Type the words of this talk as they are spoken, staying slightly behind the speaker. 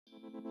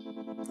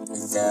The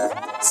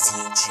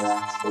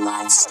Future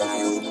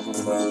Lifestyle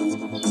Pro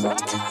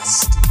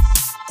Podcast.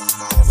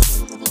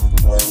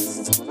 Health, wealth,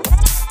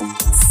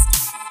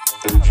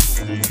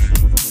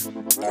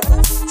 education,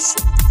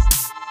 evolution.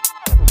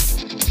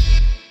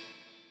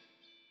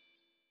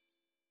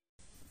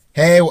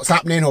 Hey, what's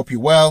happening? Hope you're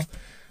well.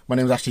 My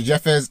name is Ashley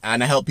Jeffers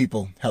and I help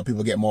people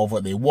get more of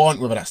what they want,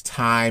 whether that's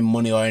time,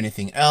 money or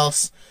anything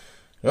else.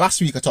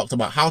 Last week I talked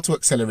about how to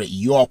accelerate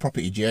your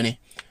property journey.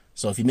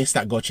 So if you missed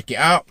that, go check it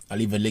out. I'll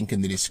leave a link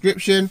in the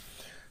description.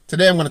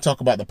 Today I'm going to talk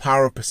about the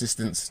power of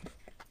persistence.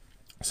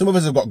 Some of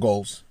us have got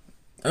goals,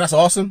 and that's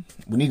awesome.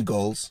 We need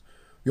goals.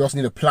 We also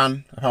need a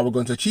plan of how we're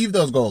going to achieve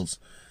those goals.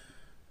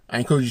 I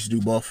encourage you to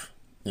do both.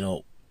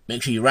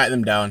 Make sure you write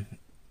them down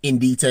in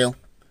detail.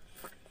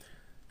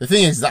 The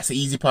thing is, that's the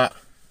easy part.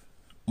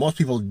 Most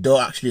people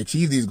don't actually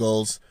achieve these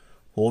goals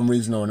for one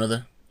reason or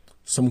another.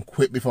 Some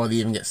quit before they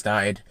even get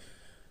started.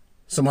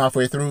 Some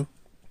halfway through.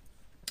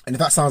 And if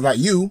that sounds like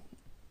you,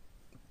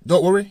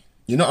 don't worry,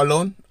 you're not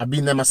alone. I've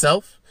been there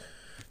myself.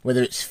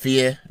 Whether it's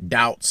fear,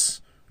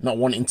 doubts, not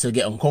wanting to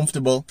get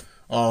uncomfortable,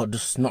 or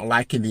just not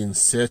liking the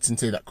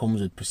uncertainty that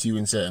comes with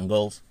pursuing certain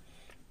goals.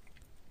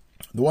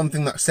 The one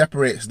thing that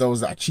separates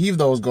those that achieve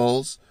those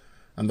goals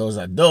and those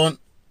that don't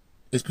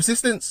is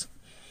persistence.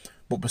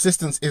 But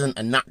persistence isn't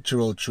a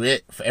natural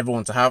trait for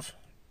everyone to have.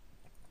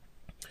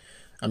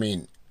 I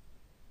mean,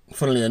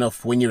 funnily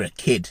enough, when you're a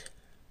kid,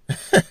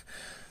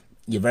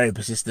 you're very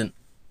persistent.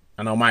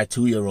 I know my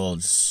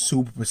 2-year-old's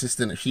super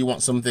persistent. If she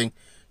wants something,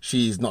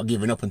 she's not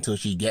giving up until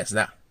she gets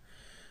that.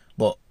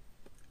 But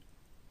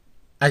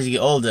as you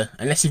get older,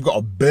 unless you've got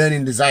a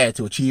burning desire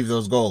to achieve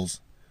those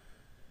goals,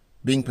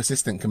 being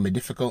persistent can be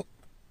difficult.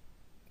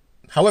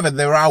 However,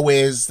 there are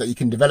ways that you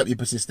can develop your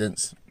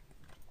persistence.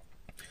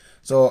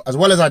 So as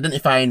well as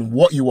identifying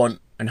what you want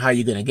and how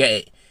you're going to get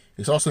it,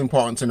 it's also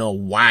important to know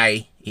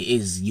why it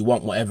is you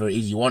want whatever it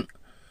is you want.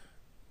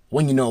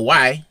 When you know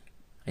why,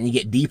 and you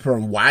get deeper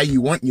on why you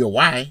want your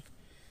why,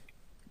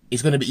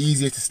 it's going to be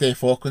easier to stay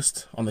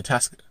focused on the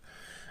task.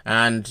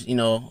 And,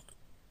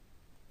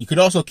 you could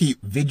also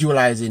keep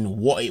visualizing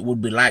what it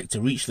would be like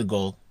to reach the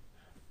goal.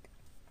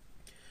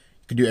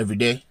 You could do it every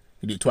day. You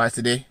could do it twice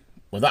a day.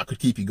 Well, that could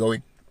keep you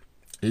going,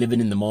 living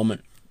in the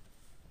moment.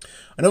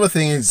 Another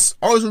thing is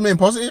always remain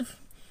positive.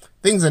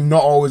 Things are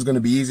not always going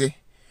to be easy,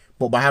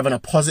 but by having a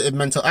positive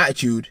mental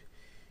attitude,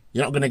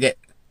 you're not going to get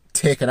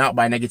taken out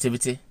by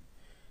negativity.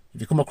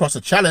 If you come across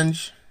a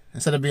challenge,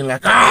 instead of being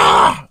like,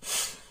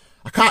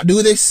 I can't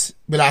do this,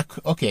 be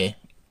like, okay,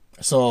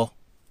 so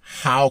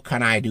how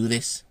can I do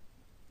this?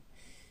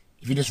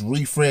 If you just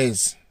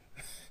rephrase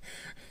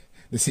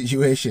the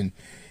situation,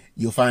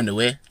 you'll find a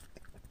way.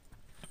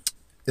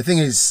 The thing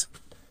is,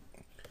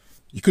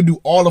 you could do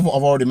all of what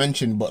I've already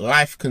mentioned, but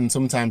life can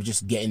sometimes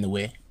just get in the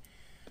way.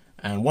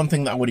 And one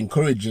thing that I would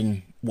encourage,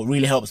 and what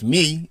really helps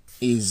me,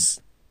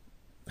 is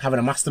having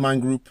a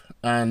mastermind group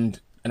and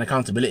an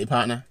accountability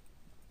partner.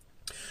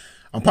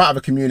 I'm part of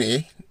a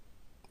community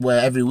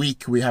where every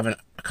week we have an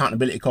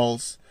accountability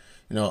calls,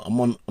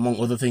 among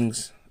other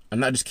things.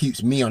 And that just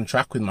keeps me on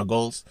track with my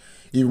goals.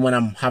 Even when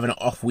I'm having an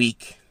off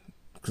week,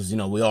 because,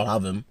 we all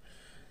have them,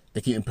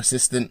 they keep me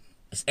persistent.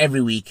 It's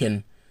every week,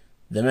 and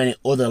there are many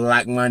other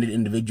like-minded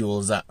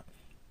individuals that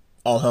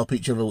all help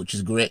each other, which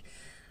is great.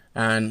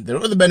 And there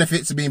are other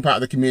benefits of being part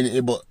of the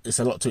community, but it's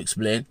a lot to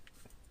explain.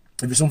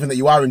 If it's something that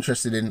you are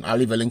interested in, I'll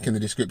leave a link in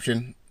the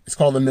description. It's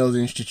called the Mills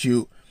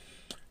Institute.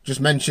 Just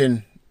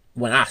mention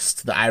when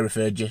asked that I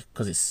referred you,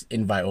 because it's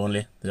invite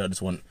only. They don't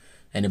just want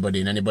anybody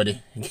and anybody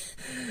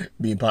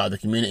being part of the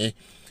community.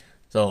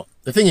 So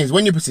the thing is,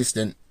 when you're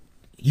persistent,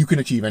 you can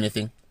achieve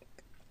anything.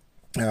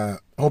 I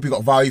hope you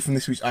got value from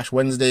this week's Ash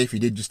Wednesday. If you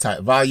did, just type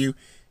value.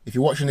 If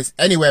you're watching this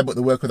anywhere but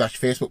the Work with Ash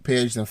Facebook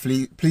page, then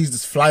please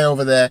just fly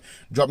over there,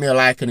 drop me a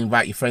like and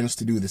invite your friends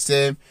to do the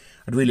same.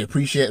 I'd really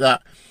appreciate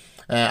that.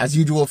 As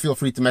usual, feel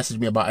free to message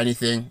me about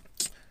anything.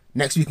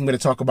 Next week I'm going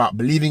to talk about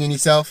believing in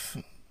yourself,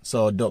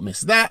 so don't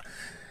miss that.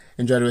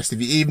 Enjoy the rest of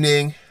your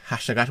evening.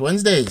 #Ash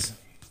Wednesdays.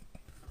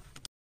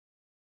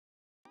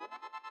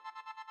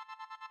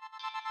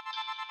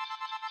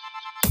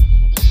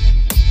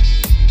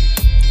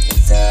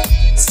 The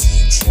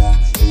Future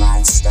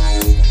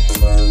Lifestyle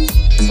Pro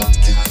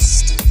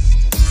Podcast.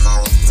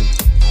 Health,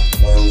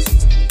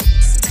 wealth,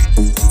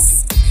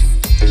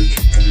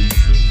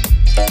 education,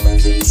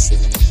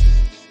 elevation.